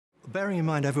Bearing in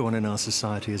mind everyone in our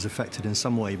society is affected in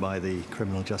some way by the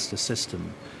criminal justice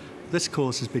system, this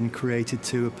course has been created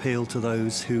to appeal to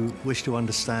those who wish to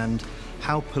understand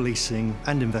how policing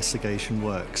and investigation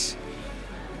works.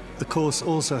 The course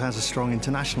also has a strong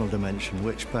international dimension,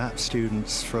 which perhaps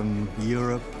students from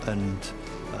Europe and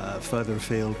further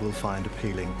afield will find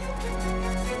appealing.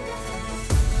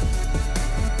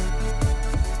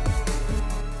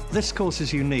 This course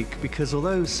is unique because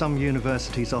although some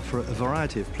universities offer a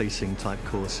variety of policing type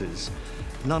courses,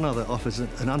 none other offers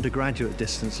an undergraduate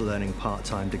distance learning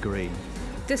part-time degree.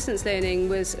 Distance learning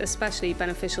was especially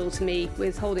beneficial to me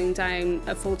with holding down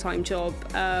a full-time job,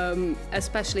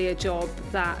 especially a job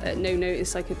that at no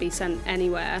notice I could be sent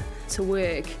anywhere to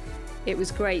work. It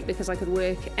was great because I could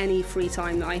work any free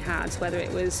time that I had, whether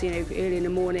it was early in the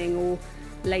morning or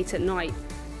late at night.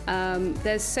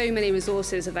 There's so many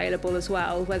resources available as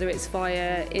well, whether it's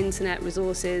via internet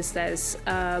resources, there's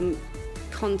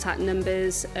contact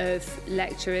numbers of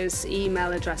lecturers,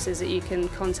 email addresses that you can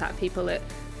contact people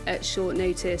at short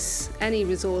notice. Any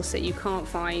resource that you can't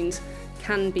find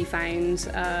can be found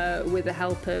with the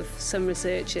help of some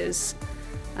researchers.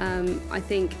 I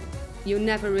think you're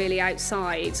never really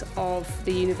outside of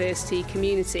the university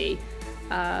community.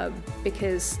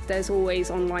 Because there's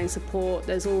always online support,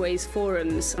 there's always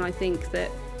forums, and I think that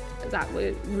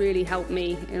would really help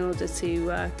me in order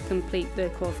to complete the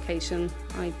qualification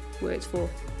I worked for.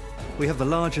 We have the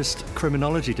largest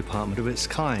criminology department of its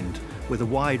kind, with a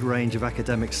wide range of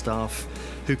academic staff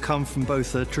who come from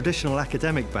both a traditional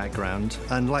academic background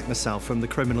and, like myself, from the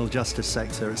criminal justice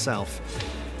sector itself,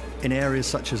 in areas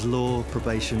such as law,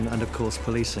 probation and, of course,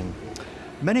 policing.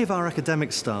 Many of our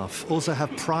academic staff also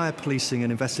have prior policing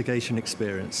and investigation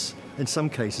experience, in some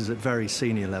cases at very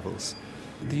senior levels.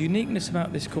 The uniqueness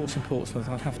about this course in Portsmouth,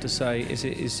 I'd have to say, is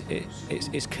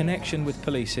its connection with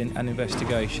policing and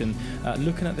investigation,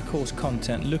 looking at the course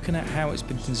content, looking at how it's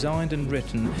been designed and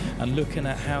written, and looking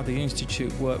at how the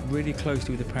Institute work really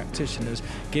closely with the practitioners,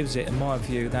 gives it, in my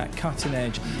view, that cutting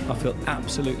edge. I feel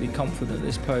absolutely confident that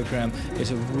this programme is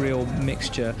a real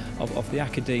mixture of the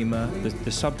academia,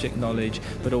 the subject knowledge,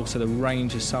 but also the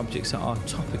range of subjects that are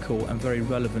topical and very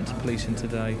relevant to policing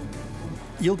today.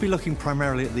 You'll be looking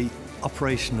primarily at the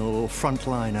operational or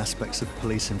frontline aspects of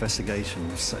police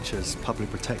investigations, such as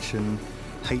public protection,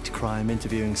 hate crime,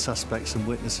 interviewing suspects and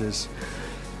witnesses,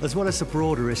 as well as the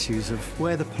broader issues of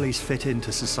where the police fit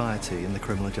into society in the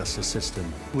criminal justice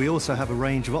system. We also have a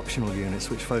range of optional units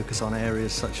which focus on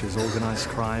areas such as organised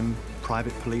crime,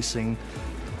 private policing,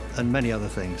 and many other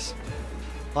things.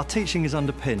 Our teaching is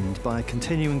underpinned by a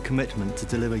continuing commitment to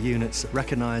deliver units that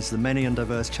recognise the many and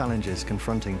diverse challenges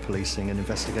confronting policing and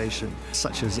investigation,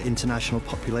 such as international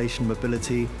population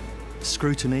mobility,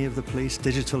 scrutiny of the police,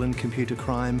 digital and computer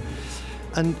crime,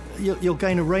 and you'll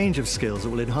gain a range of skills that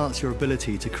will enhance your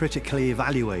ability to critically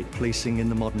evaluate policing in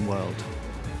the modern world.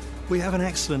 We have an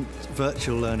excellent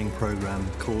virtual learning programme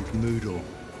called Moodle.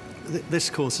 This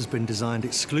course has been designed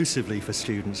exclusively for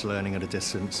students learning at a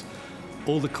distance.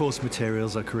 All the course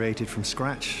materials are created from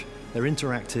scratch, they're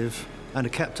interactive and are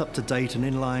kept up to date and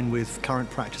in line with current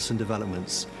practice and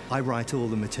developments. I write all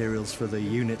the materials for the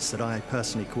units that I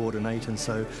personally coordinate, and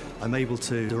so I'm able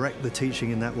to direct the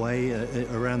teaching in that way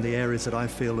around the areas that I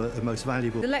feel are most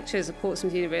valuable. The lecturers at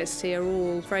Portsmouth University are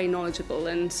all very knowledgeable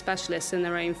and specialists in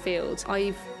their own field.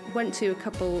 I've went to a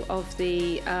couple of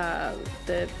the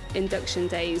induction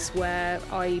days where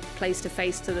I placed a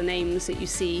face to the names that you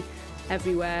see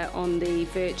everywhere on the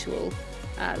virtual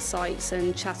sites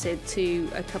and chatted to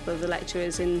a couple of the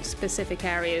lecturers in specific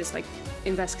areas like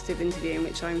investigative interviewing,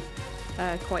 which I'm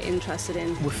quite interested in.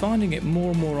 We're finding it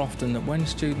more and more often that when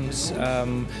students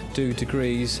do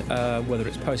degrees, whether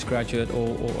it's postgraduate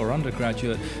or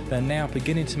undergraduate, they're now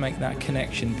beginning to make that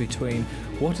connection between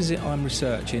what is it I'm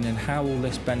researching and how will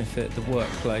this benefit the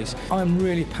workplace. I'm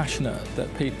really passionate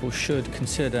that people should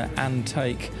consider and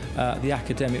take the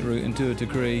academic route and do a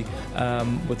degree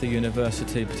with the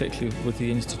university, particularly with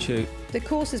the Institute. The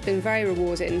course has been very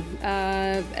rewarding,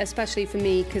 especially for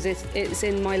me because it's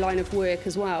in my line of work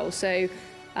as well. So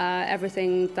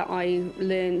everything that I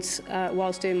learned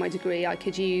whilst doing my degree I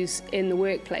could use in the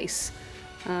workplace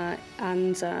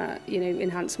and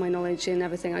enhance my knowledge in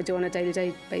everything I do on a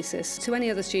day-to-day basis. To any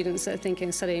other students that are thinking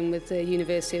of studying with the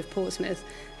University of Portsmouth,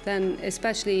 then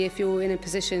especially if you're in a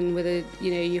position where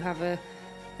you have a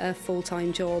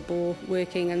full-time job or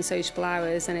working unsociable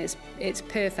hours, and it's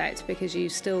perfect because you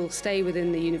still stay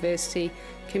within the university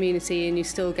community and you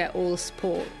still get all the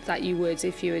support that you would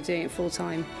if you were doing it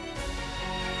full-time.